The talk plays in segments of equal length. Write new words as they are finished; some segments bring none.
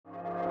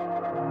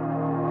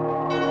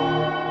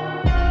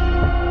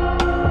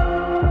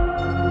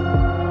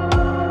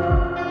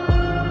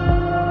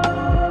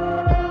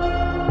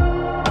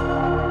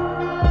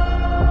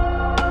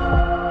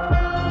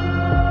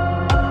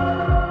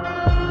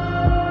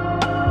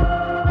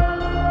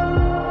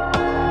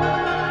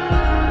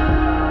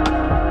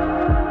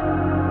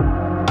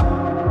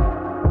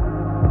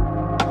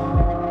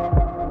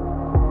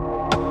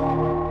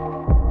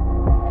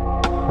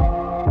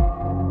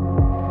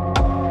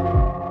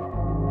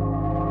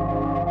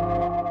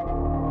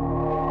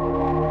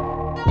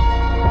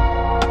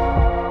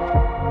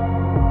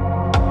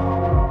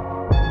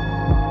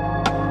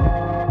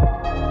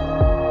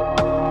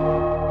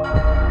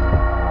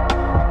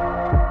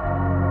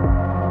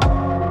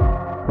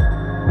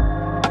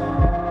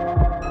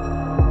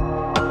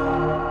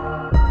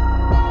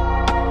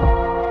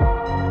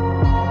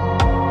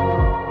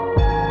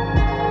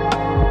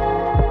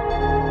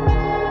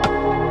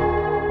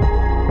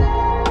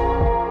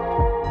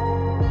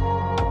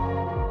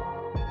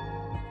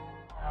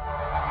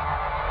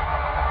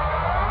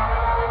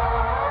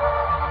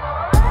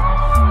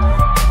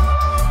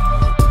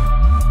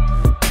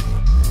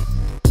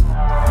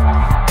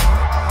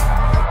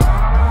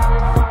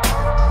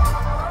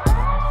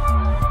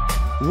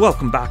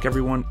Welcome back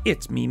everyone,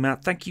 it's me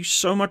Matt. Thank you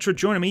so much for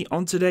joining me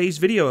on today's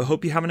video. I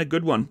hope you're having a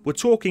good one. We're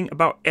talking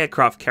about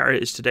aircraft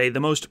carriers today, the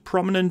most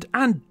prominent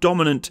and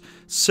dominant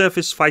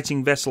surface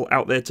fighting vessel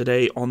out there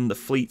today on the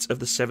fleets of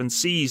the seven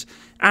seas.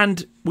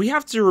 And we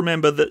have to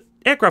remember that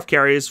aircraft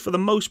carriers, for the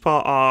most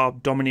part, are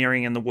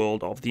domineering in the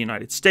world of the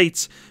United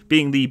States,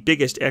 being the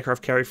biggest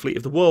aircraft carrier fleet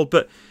of the world.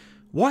 But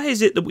why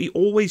is it that we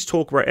always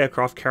talk about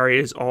aircraft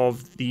carriers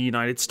of the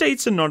United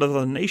States and not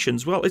other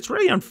nations? Well, it's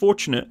really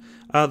unfortunate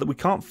that we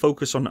can't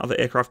focus on other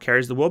aircraft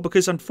carriers of the world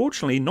because,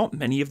 unfortunately, not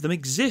many of them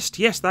exist.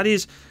 Yes, that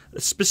is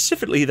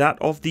specifically that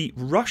of the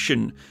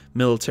Russian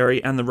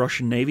military and the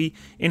Russian Navy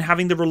in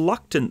having the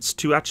reluctance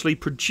to actually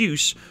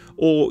produce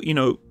or,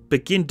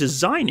 begin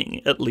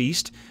designing, at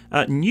least,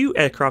 new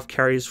aircraft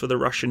carriers for the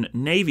Russian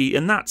Navy.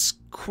 And that's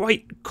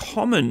quite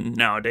common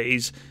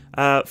nowadays.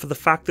 For the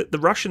fact that the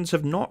Russians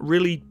have not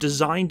really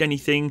designed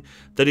anything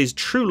that is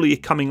truly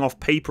coming off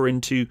paper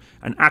into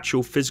an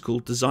actual physical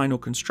design or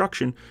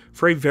construction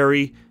for a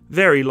very,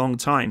 very long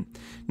time.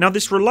 Now,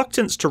 this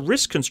reluctance to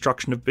risk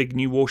construction of big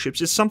new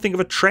warships is something of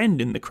a trend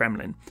in the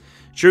Kremlin.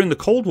 During the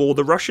Cold War,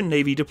 the Russian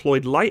Navy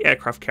deployed light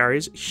aircraft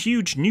carriers,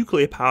 huge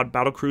nuclear-powered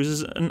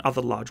battlecruisers, and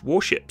other large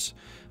warships.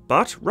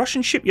 But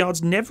Russian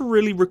shipyards never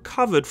really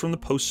recovered from the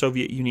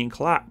post-Soviet Union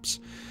collapse.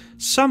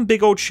 Some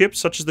big old ships,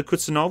 such as the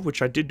Kuznetsov,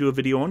 which I did do a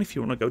video on if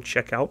you want to go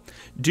check out,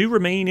 do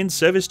remain in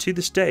service to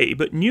this day,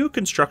 but newer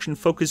construction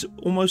focuses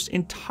almost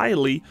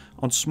entirely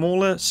on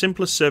smaller,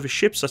 simpler service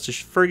ships such as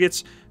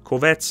frigates,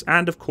 corvettes,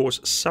 and of course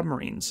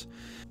submarines.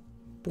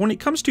 But when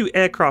it comes to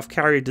aircraft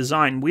carrier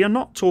design, we are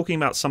not talking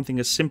about something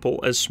as simple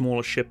as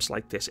smaller ships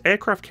like this.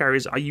 Aircraft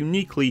carriers are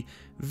uniquely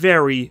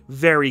very,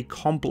 very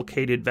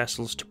complicated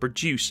vessels to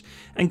produce,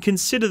 and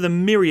consider the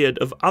myriad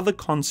of other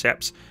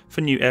concepts for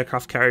new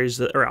aircraft carriers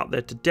that are out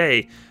there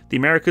today. The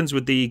Americans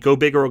with the go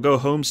big or go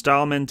home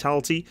style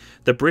mentality,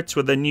 the Brits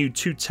with their new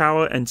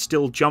two-tower and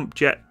still jump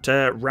jet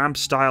ramp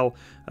style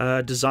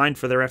design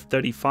for their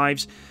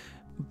F-35s.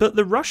 But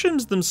the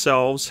Russians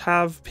themselves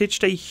have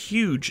pitched a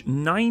huge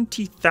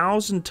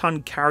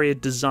 90,000-ton carrier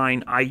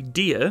design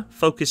idea,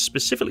 focused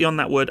specifically on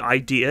that word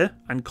idea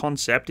and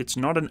concept, it's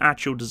not an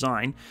actual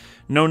design,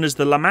 known as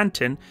the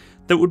Lamantin,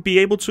 that would be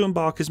able to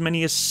embark as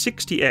many as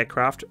 60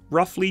 aircraft,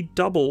 roughly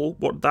double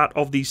what that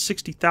of the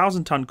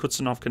 60,000-ton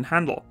Kuznetsov can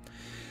handle.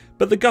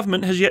 But the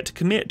government has yet to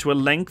commit to a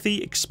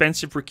lengthy,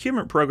 expensive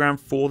procurement program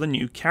for the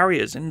new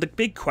carriers, and the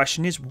big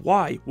question is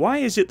why? Why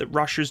is it that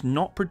Russia's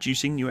not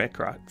producing new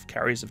aircraft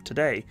carriers of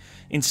today?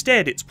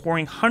 Instead, it's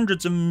pouring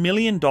hundreds of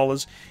millions of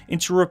dollars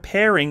into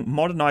repairing,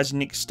 modernizing,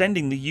 and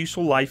extending the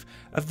useful life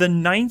of the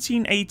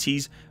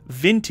 1980s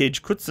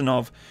vintage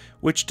Kuznetsov,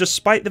 which,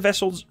 despite the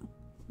vessel's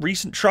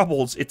recent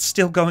troubles, it's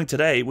still going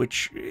today,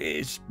 which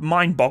is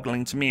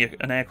mind-boggling to me,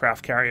 an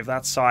aircraft carrier of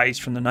that size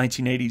from the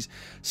 1980s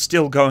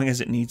still going as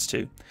it needs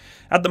to.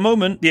 At the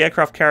moment, the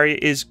aircraft carrier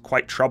is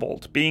quite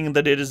troubled. Being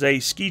that it is a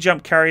ski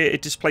jump carrier,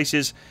 it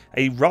displaces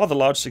a rather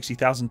large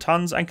 60,000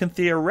 tons and can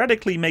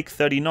theoretically make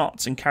 30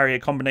 knots and carry a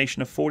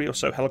combination of 40 or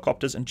so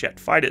helicopters and jet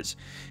fighters.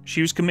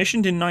 She was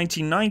commissioned in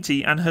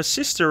 1990 and her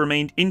sister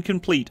remained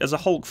incomplete as a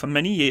hulk for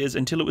many years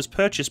until it was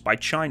purchased by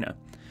China.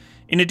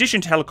 In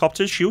addition to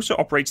helicopters, she also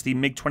operates the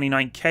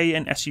MiG-29K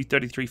and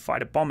Su-33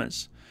 fighter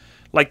bombers.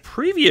 Like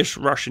previous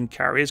Russian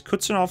carriers,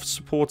 Kuznetsov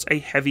supports a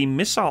heavy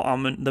missile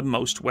armament than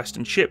most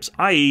Western ships,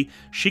 i.e.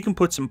 she can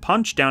put some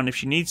punch down if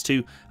she needs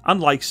to,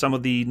 unlike some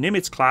of the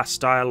Nimitz-class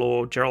style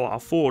or Gerald R.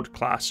 Ford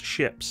class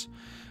ships.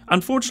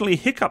 Unfortunately,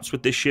 hiccups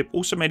with this ship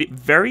also made it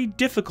very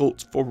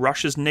difficult for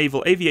Russia's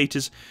naval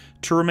aviators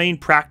to remain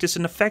practiced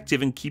and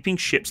effective in keeping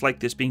ships like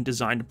this being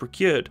designed and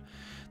procured.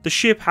 The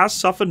ship has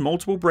suffered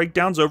multiple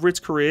breakdowns over its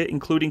career,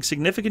 including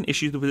significant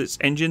issues with its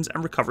engines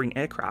and recovering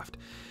aircraft.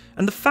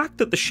 And the fact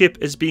that the ship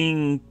is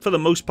being, for the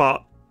most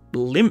part,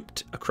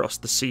 limped across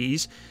the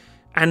seas,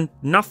 and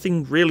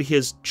nothing really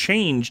has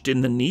changed in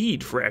the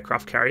need for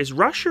aircraft carriers,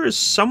 Russia has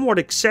somewhat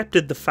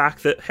accepted the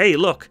fact that, hey,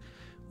 look,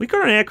 we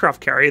got an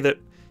aircraft carrier that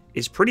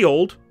is pretty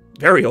old,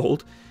 very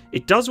old,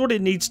 it does what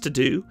it needs to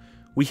do,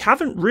 we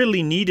haven't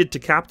really needed to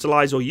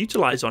capitalize or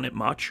utilize on it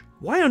much,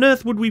 why on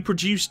earth would we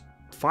produce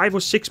 5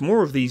 or 6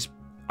 more of these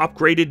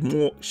upgraded,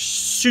 more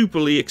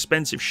superly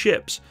expensive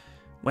ships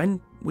when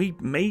we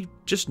may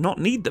just not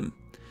need them?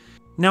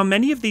 Now,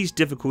 many of these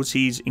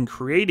difficulties in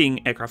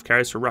creating aircraft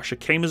carriers for Russia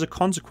came as a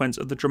consequence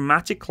of the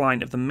dramatic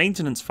decline of the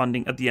maintenance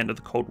funding at the end of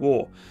the Cold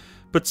War,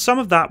 but some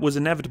of that was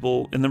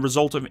inevitable in the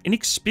result of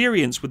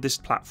inexperience with this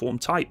platform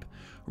type.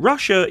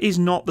 Russia is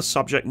not the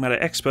subject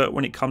matter expert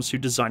when it comes to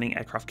designing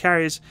aircraft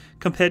carriers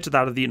compared to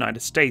that of the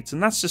United States,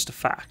 and that's just a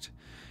fact.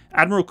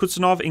 Admiral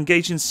Kuznetsov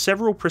engaged in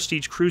several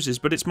prestige cruises,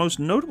 but its most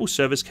notable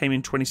service came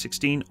in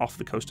 2016 off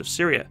the coast of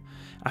Syria.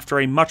 After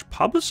a much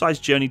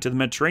publicized journey to the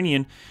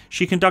Mediterranean,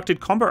 she conducted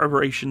combat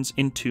operations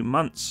in 2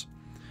 months.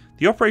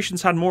 The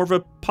operations had more of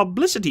a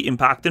publicity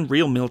impact than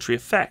real military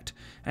effect,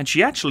 and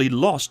she actually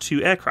lost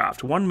 2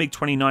 aircraft, one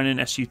MiG-29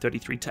 and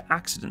Su-33, to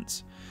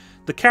accidents.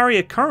 The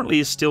carrier currently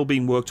is still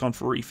being worked on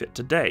for refit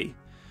today.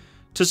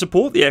 To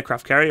support the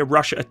aircraft carrier,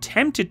 Russia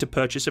attempted to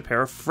purchase a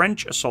pair of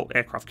French assault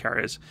aircraft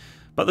carriers,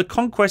 but the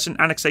conquest and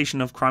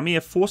annexation of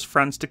Crimea forced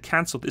France to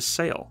cancel this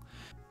sale.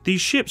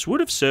 These ships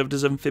would have served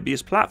as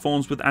amphibious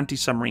platforms with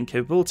anti-submarine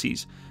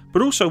capabilities,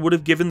 but also would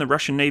have given the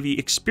Russian Navy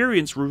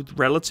experience with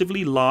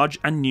relatively large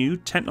and new,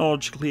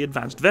 technologically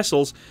advanced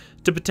vessels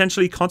to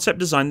potentially concept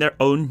design their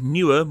own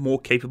newer, more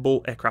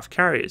capable aircraft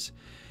carriers.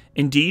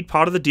 Indeed,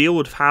 part of the deal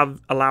would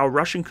allow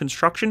Russian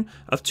construction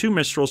of 2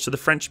 Mistrals to the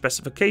French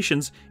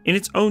specifications in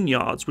its own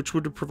yards, which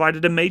would have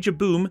provided a major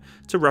boom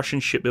to Russian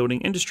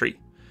shipbuilding industry.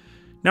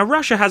 Now,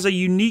 Russia has a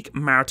unique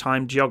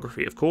maritime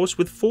geography, of course,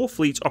 with 4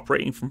 fleets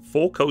operating from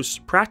 4 coasts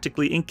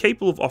practically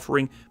incapable of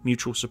offering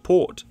mutual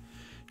support.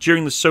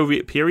 During the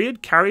Soviet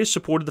period, carriers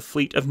supported the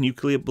fleet of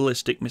nuclear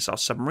ballistic missile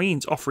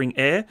submarines, offering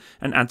air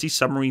and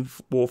anti-submarine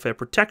warfare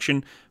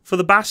protection for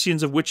the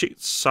bastions of which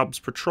its subs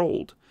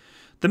patrolled.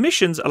 The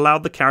missions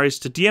allowed the carriers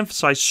to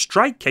de-emphasize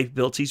strike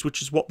capabilities,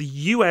 which is what the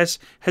US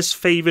has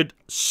favored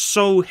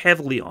so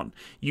heavily on,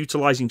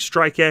 utilizing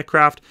strike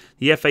aircraft,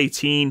 the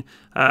F-18,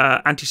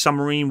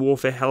 anti-submarine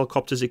warfare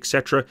helicopters,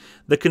 etc.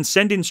 that can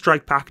send in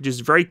strike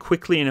packages very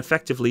quickly and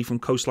effectively from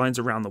coastlines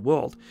around the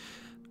world.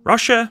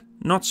 Russia,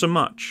 not so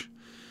much.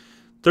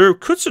 The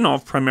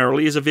Kuznetsov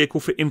primarily is a vehicle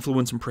for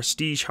influence and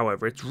prestige,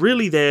 however. It's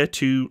really there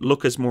to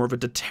look as more of a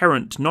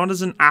deterrent, not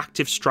as an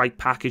active strike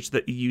package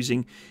that you're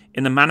using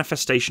in the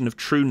manifestation of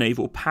true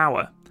naval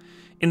power.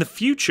 In the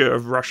future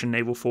of Russian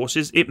naval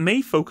forces, it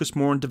may focus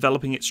more on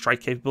developing its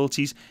strike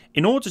capabilities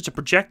in order to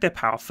project their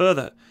power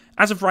further.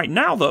 As of right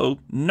now, though,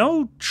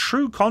 no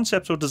true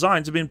concepts or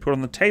designs have been put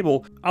on the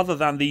table other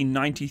than the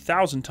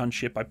 90,000-ton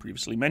ship I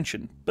previously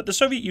mentioned. But the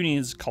Soviet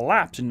Union's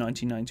collapse in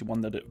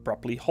 1991 that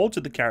abruptly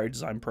halted the carrier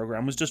design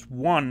program was just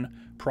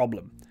one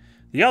problem.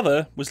 The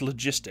other was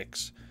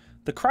logistics.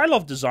 The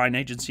Krylov Design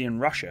Agency in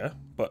Russia,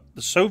 but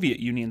the Soviet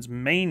Union's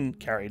main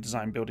carrier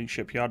design building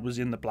shipyard was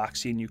in the Black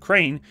Sea in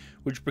Ukraine,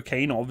 which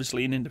became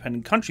obviously an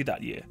independent country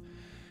that year.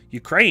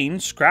 Ukraine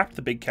scrapped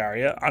the big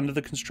carrier under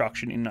the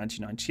construction in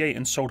 1998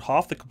 and sold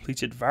half the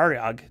completed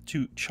Varyag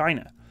to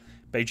China.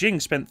 Beijing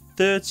spent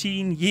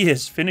 13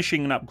 years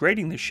finishing and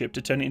upgrading this ship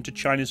to turn it into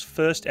China's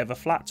first ever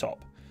flat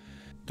top.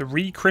 The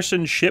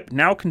rechristened ship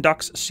now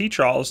conducts sea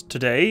trials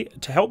today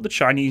to help the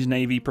Chinese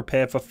Navy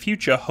prepare for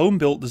future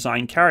home-built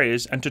design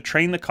carriers and to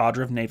train the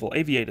cadre of naval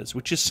aviators,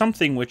 which is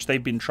something which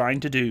they've been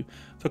trying to do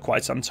for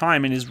quite some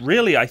time and is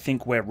really, I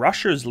think, where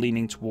Russia is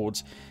leaning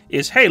towards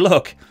is, hey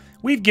look,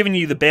 we've given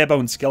you the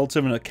bare-bones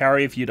skeleton and a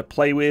carrier for you to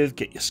play with,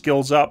 get your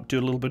skills up, do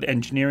a little bit of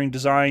engineering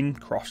design,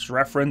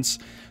 cross-reference,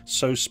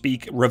 so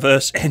speak,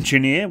 reverse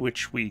engineer,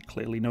 which we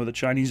clearly know the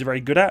Chinese are very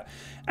good at,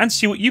 and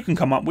see what you can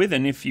come up with,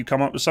 and if you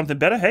come up with something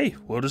better, hey,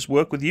 we'll just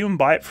work with you and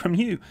buy it from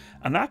you.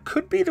 And that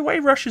could be the way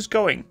Russia's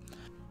going.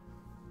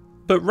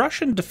 But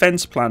Russian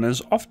defense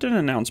planners often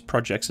announce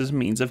projects as a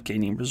means of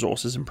gaining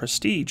resources and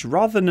prestige,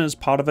 rather than as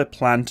part of a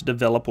plan to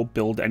develop or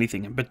build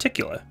anything in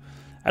particular.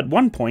 At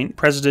one point,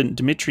 President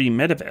Dmitry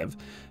Medvedev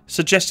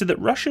suggested that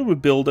Russia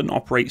would build and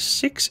operate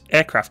 6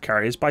 aircraft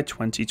carriers by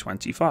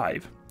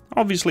 2025.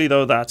 Obviously,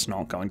 though, that's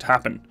not going to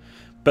happen.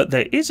 But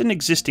there is an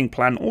existing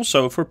plan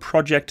also for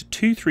Project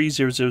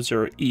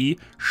 23000E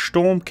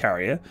Storm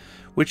Carrier,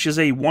 which is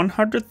a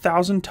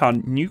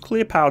 100,000-ton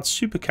nuclear-powered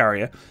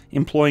supercarrier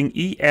employing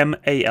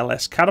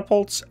EMALS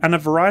catapults and a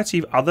variety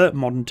of other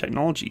modern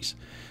technologies.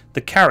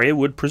 The carrier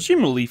would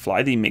presumably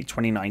fly the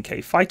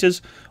MiG-29K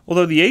fighters,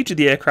 although the age of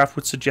the aircraft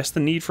would suggest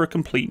the need for a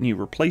complete new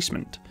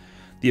replacement.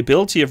 The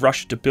ability of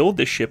Russia to build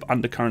this ship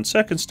under current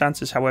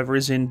circumstances, however,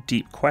 is in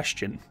deep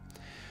question.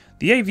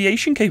 The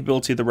aviation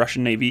capability of the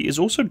Russian Navy is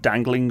also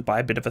dangling by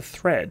a bit of a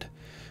thread.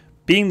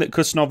 Being that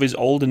Kuznetsov is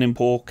old and in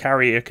poor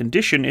carrier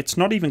condition, it's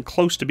not even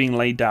close to being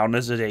laid down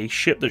as a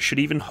ship that should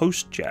even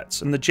host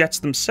jets, and the jets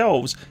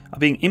themselves are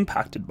being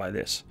impacted by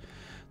this.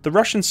 The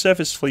Russian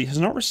surface fleet has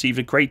not received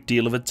a great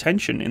deal of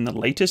attention in the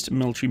latest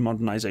military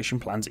modernization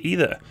plans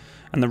either,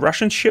 and the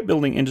Russian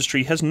shipbuilding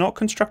industry has not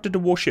constructed a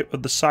warship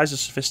of the size and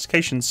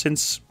sophistication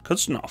since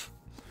Kuznetsov.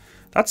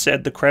 That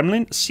said, the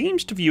Kremlin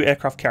seems to view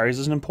aircraft carriers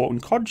as an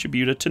important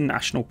contributor to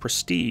national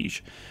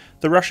prestige.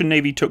 The Russian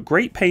Navy took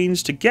great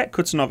pains to get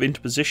Kuznetsov into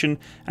position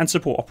and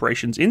support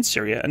operations in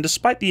Syria, and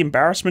despite the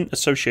embarrassment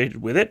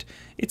associated with it,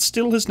 it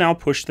still has now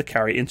pushed the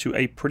carrier into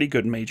a pretty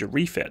good major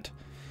refit.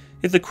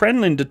 If the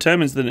Kremlin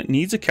determines that it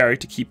needs a carrier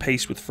to keep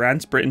pace with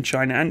France, Britain,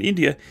 China and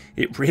India,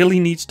 it really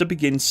needs to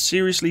begin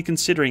seriously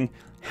considering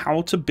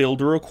how to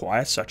build or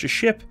acquire such a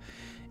ship.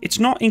 It's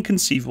not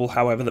inconceivable,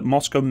 however, that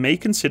Moscow may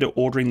consider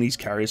ordering these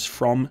carriers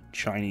from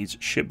Chinese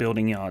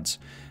shipbuilding yards.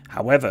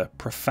 However,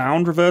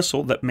 profound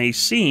reversal that may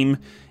seem,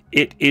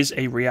 it is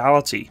a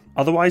reality.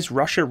 Otherwise,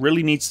 Russia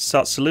really needs to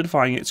start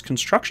solidifying its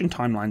construction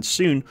timeline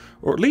soon,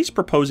 or at least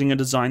proposing a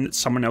design that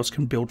someone else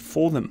can build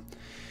for them.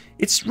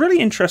 It's really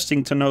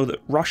interesting to know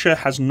that Russia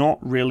has not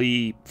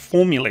really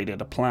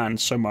formulated a plan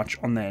so much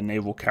on their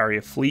naval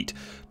carrier fleet,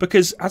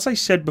 because, as I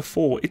said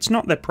before, it's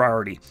not their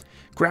priority.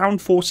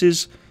 Ground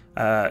forces,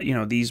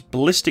 these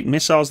ballistic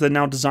missiles they're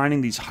now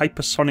designing, these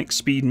hypersonic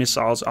speed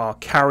missiles, are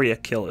carrier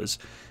killers.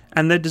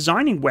 And they're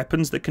designing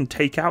weapons that can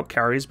take out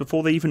carriers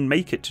before they even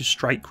make it to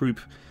strike group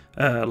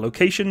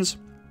locations.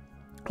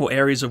 or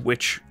areas of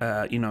which,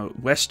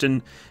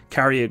 Western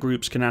carrier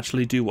groups can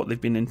actually do what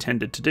they've been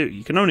intended to do.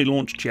 You can only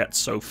launch jets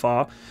so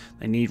far.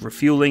 They need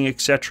refueling,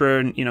 etc.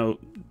 And,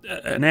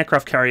 an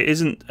aircraft carrier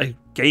isn't a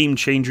game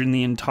changer in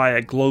the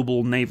entire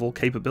global naval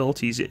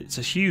capabilities. It's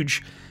a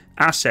huge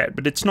asset,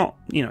 but it's not,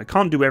 it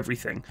can't do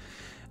everything.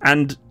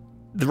 And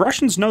the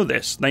Russians know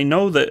this. They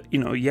know that,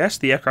 yes,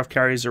 the aircraft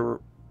carriers are a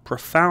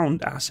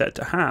profound asset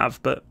to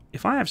have, but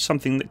if I have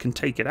something that can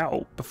take it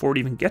out before it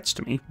even gets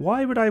to me,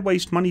 why would I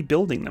waste money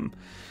building them?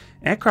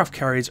 Aircraft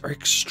carriers are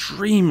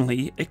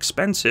extremely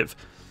expensive.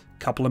 A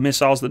couple of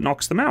missiles that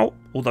knocks them out,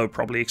 although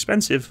probably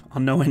expensive, are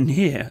nowhere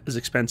near as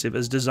expensive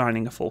as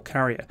designing a full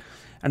carrier.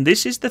 And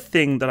this is the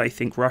thing that I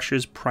think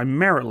Russia's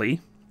primarily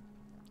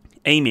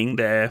aiming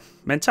their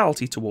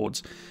mentality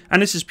towards.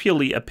 And this is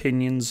purely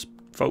opinions,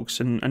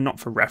 folks, and not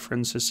for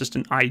reference. It's just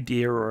an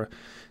idea or a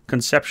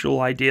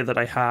conceptual idea that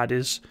I had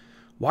is,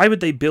 why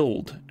would they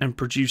build and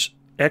produce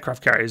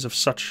aircraft carriers of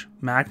such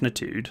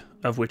magnitude,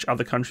 of which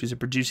other countries are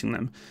producing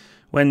them,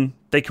 when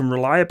they can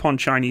rely upon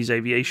Chinese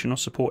aviation or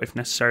support if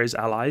necessary as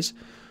allies,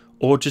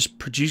 or just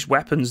produce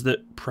weapons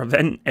that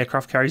prevent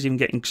aircraft carriers even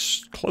getting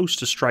close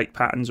to strike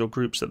patterns or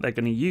groups that they're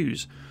going to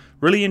use?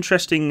 Really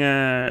interesting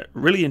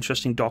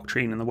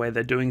doctrine in the way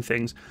they're doing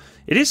things.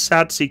 It is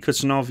sad to see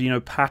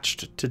Kuznetsov,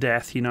 patched to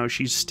death.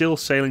 She's still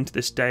sailing to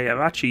this day.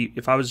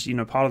 If I was,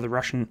 part of the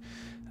Russian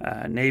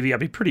Navy, I'd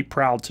be pretty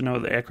proud to know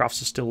that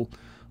aircrafts are still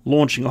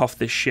launching off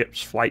this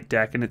ship's flight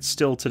deck, and it's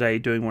still today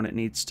doing what it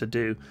needs to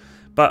do.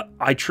 But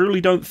I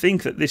truly don't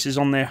think that this is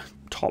on their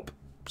top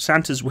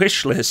Santa's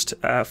wish list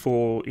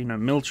for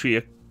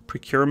military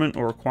procurement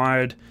or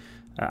acquired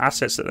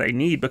assets that they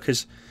need,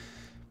 because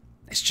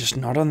it's just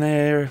not on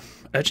their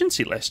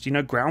urgency list.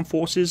 Ground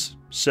forces,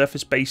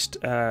 surface-based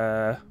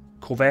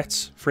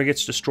corvettes,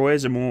 frigates,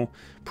 destroyers are more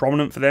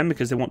prominent for them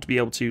because they want to be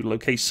able to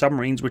locate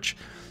submarines, which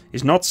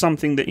is not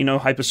something that,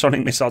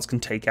 hypersonic missiles can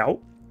take out.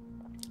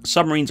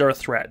 Submarines are a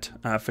threat,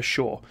 for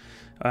sure.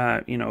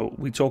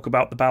 We talk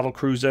about the battle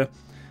cruiser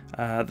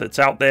that's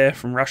out there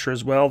from Russia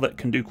as well that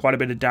can do quite a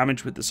bit of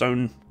damage with its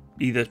own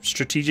either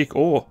strategic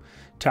or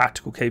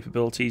tactical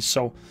capabilities.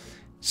 So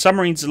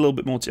submarines are a little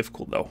bit more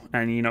difficult, though.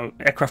 And,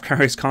 aircraft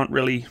carriers can't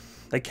really...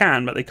 They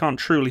can, but they can't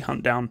truly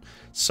hunt down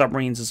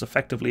submarines as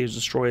effectively as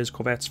destroyers,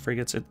 corvettes,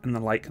 frigates, and the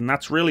like. And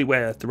that's really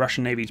where the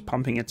Russian Navy is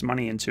pumping its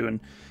money into,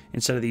 and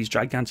instead of these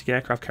gigantic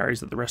aircraft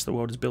carriers that the rest of the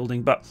world is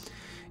building. But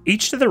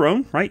each to their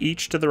own, right?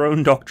 Each to their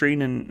own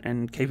doctrine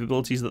and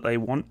capabilities that they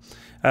want.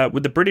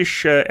 With the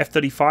British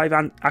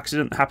F-35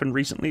 accident that happened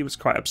recently, it was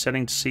quite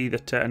upsetting to see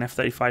that an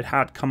F-35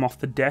 had come off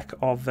the deck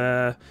of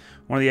one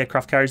of the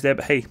aircraft carriers there.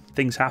 But hey,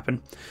 things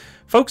happen.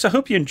 Folks, I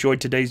hope you enjoyed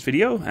today's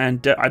video,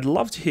 and I'd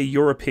love to hear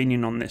your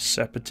opinion on this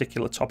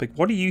particular topic.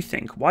 What do you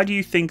think? Why do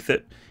you think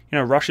that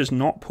Russia's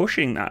not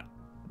pushing that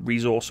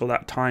resource or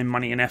that time,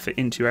 money, and effort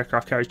into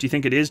aircraft carriers? Do you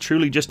think it is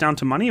truly just down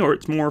to money, or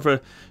it's more of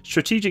a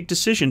strategic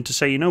decision to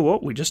say, you know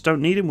what, we just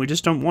don't need them, we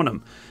just don't want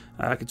them?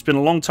 It's been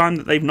a long time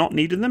that they've not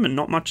needed them, and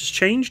not much has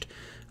changed.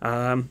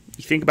 You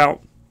think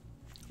about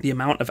the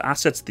amount of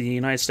assets the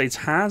United States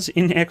has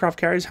in aircraft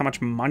carriers, how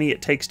much money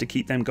it takes to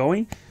keep them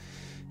going.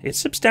 It's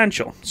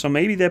substantial. So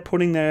maybe they're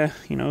putting their,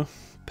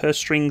 purse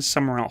strings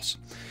somewhere else.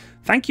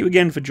 Thank you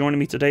again for joining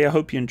me today. I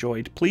hope you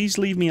enjoyed. Please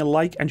leave me a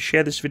like and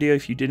share this video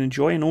if you did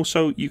enjoy. And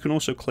also, you can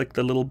also click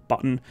the little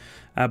button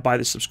by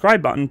the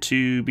subscribe button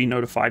to be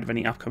notified of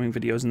any upcoming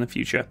videos in the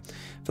future.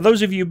 For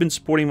those of you who've been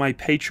supporting my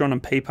Patreon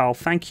and PayPal,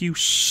 thank you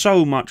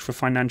so much for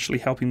financially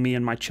helping me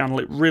and my channel.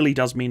 It really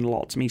does mean a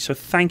lot to me. So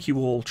thank you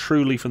all,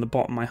 truly, from the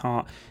bottom of my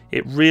heart.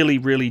 It really,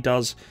 really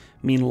does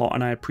mean a lot,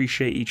 and I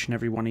appreciate each and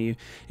every one of you.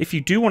 If you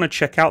do want to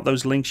check out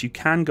those links, you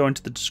can go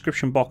into the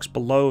description box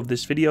below of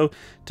this video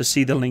to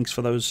see the links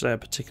for those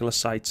particular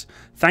sites.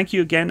 Thank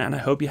you again, and I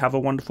hope you have a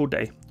wonderful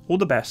day. All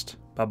the best.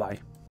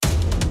 Bye-bye.